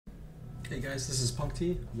Hey guys, this is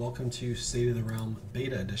Punkty. Welcome to State of the Realm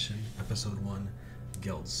Beta Edition, Episode 1,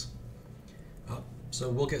 Guilds. So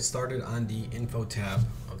we'll get started on the Info tab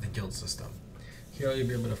of the guild system. Here you'll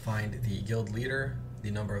be able to find the guild leader, the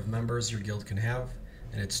number of members your guild can have,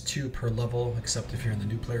 and it's 2 per level, except if you're in the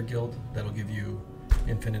new player guild. That'll give you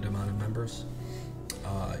infinite amount of members.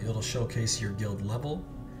 It'll showcase your guild level,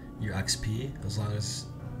 your XP,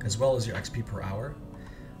 as well as your XP per hour.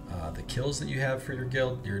 The kills that you have for your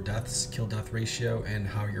guild, your deaths, kill-death ratio, and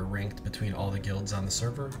how you're ranked between all the guilds on the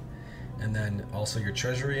server. And then also your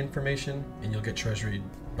treasury information, and you'll get treasury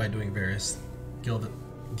by doing various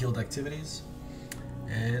guild activities.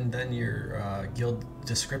 And then your guild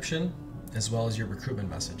description, as well as your recruitment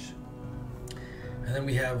message. And then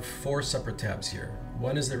we have 4 separate tabs here.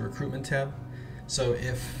 One is the recruitment tab. So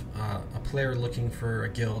if a player looking for a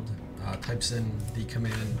guild types in the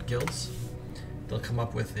command guilds, they'll come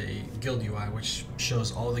up with a guild UI which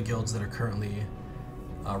shows all the guilds that are currently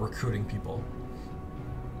recruiting people.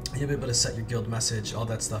 You'll be able to set your guild message. All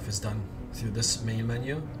that stuff is done through this main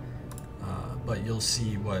menu, but you'll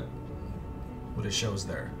see what it shows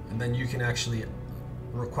there. And then you can actually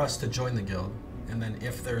request to join the guild, and then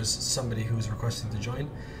if there's somebody who's requesting to join,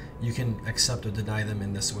 you can accept or deny them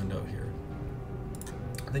in this window here.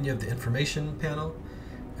 Then you have the information panel,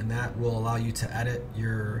 and that will allow you to edit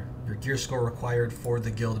your gear score required for the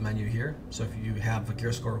guild menu here. So if you have a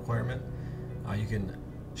gear score requirement, you can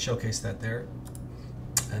showcase that there.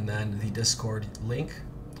 And then the Discord link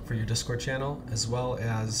for your Discord channel, as well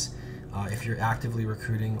as if you're actively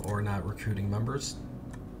recruiting or not recruiting members,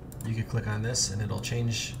 you can click on this and it'll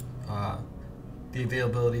change the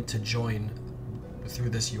availability to join through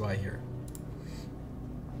this UI here.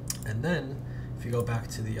 And then if you go back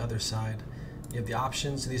to the other side, you have the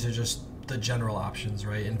options. These are just the general options,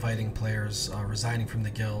 right? Inviting players, resigning from the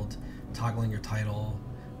guild, toggling your title,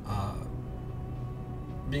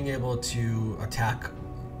 being able to attack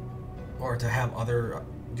or to have other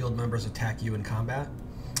guild members attack you in combat,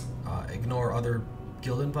 ignore other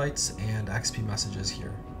guild invites, and XP messages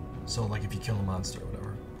here. So like if you kill a monster or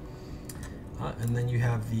whatever. And then you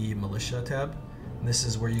have the militia tab. And this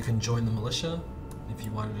is where you can join the militia. If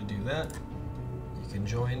you wanted to do that, you can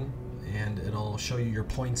join, and it'll show you your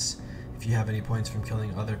points if you have any points from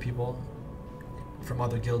killing other people from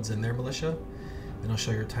other guilds in their militia. And it'll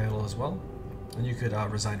show your title as well, and you could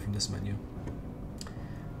resign from this menu.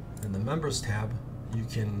 In the members tab,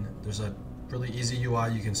 there's a really easy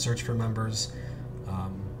UI. You can search for members,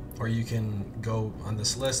 or you can go on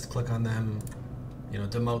this list, click on them,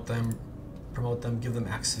 demote them, promote them, give them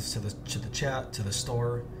access to the chat, to the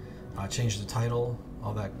store, change the title,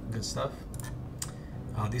 all that good stuff.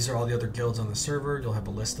 These are all the other guilds on the server. You'll have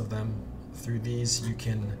a list of them. Through these, you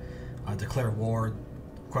can declare war,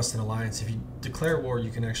 request an alliance. If you declare war,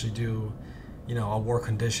 you can actually do, a war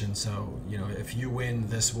condition. So, if you win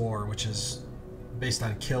this war, which is based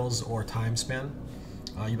on kills or time span,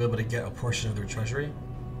 you'll be able to get a portion of their treasury.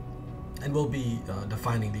 And we'll be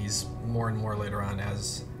defining these more and more later on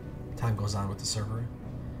as time goes on with the server.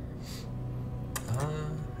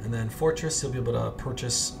 And then fortress, you'll be able to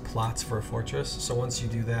purchase plots for a fortress. So once you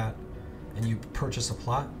do that and you purchase a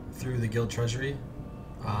plot through the guild treasury,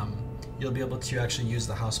 you'll be able to actually use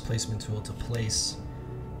the house placement tool to place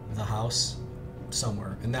the house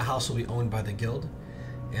somewhere. And that house will be owned by the guild,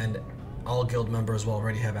 and all guild members will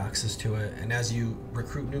already have access to it. And as you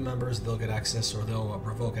recruit new members, they'll get access, or they'll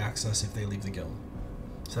revoke access if they leave the guild.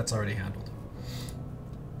 So that's already handled.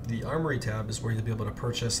 The armory tab is where you'll be able to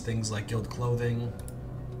purchase things like guild clothing,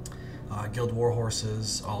 guild war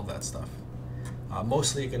horses, all of that stuff.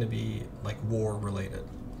 Mostly going to be like war related.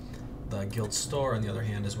 The guild store, on the other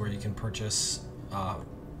hand, is where you can purchase,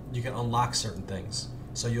 you can unlock certain things.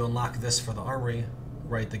 So you unlock this for the armory,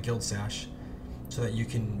 right, the guild sash, so that you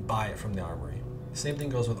can buy it from the armory. Same thing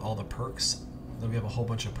goes with all the perks. Then we have a whole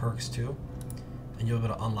bunch of perks too, and you'll be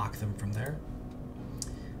able to unlock them from there.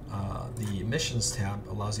 The missions tab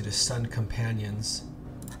allows you to send companions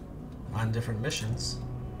on different missions,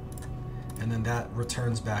 and then that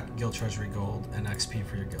returns back guild treasury gold and XP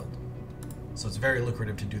for your guild. So it's very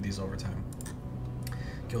lucrative to do these over time.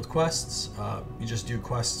 Guild quests, you just do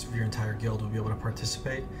quests for your entire guild will be able to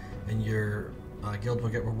participate, and your guild will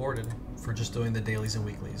get rewarded for just doing the dailies and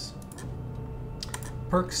weeklies.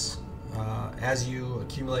 Perks, as you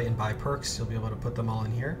accumulate and buy perks, you'll be able to put them all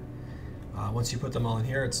in here. Once you put them all in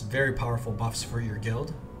here, it's very powerful buffs for your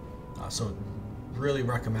guild. So really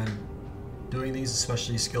recommend doing these,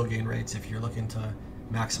 especially skill gain rates, if you're looking to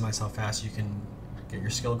maximize how fast you can get your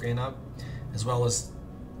skill gain up, as well as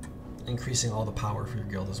increasing all the power for your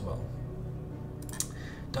guild as well.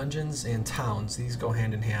 dungeons and towns, these go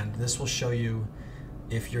hand in hand. This will show you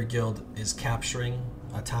if your guild is capturing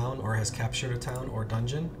a town or has captured a town or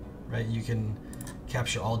dungeon, right? You can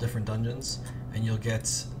capture all different dungeons and you'll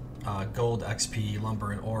get gold, XP,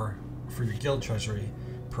 lumber, and ore for your guild treasury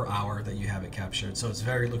per hour that you have it captured. So it's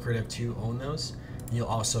very lucrative to own those. You'll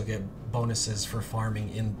also get bonuses for farming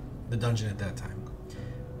in the dungeon at that time.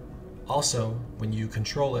 Also, when you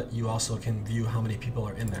control it, you also can view how many people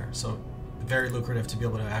are in there. So very lucrative to be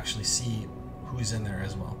able to actually see who's in there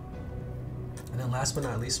as well. And then last but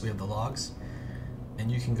not least, we have the logs.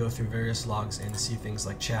 And you can go through various logs and see things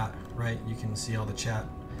like chat, right? You can see all the chat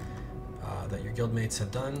that your guildmates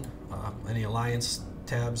have done, any alliance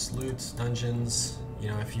tabs, loot, dungeons. You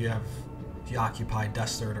know, if you occupy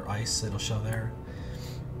desert or ice, it'll show there.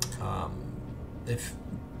 If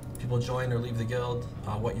people join or leave the guild,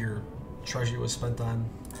 what your treasure was spent on,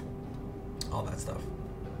 all that stuff.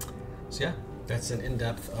 So yeah, that's an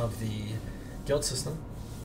in-depth of the guild system.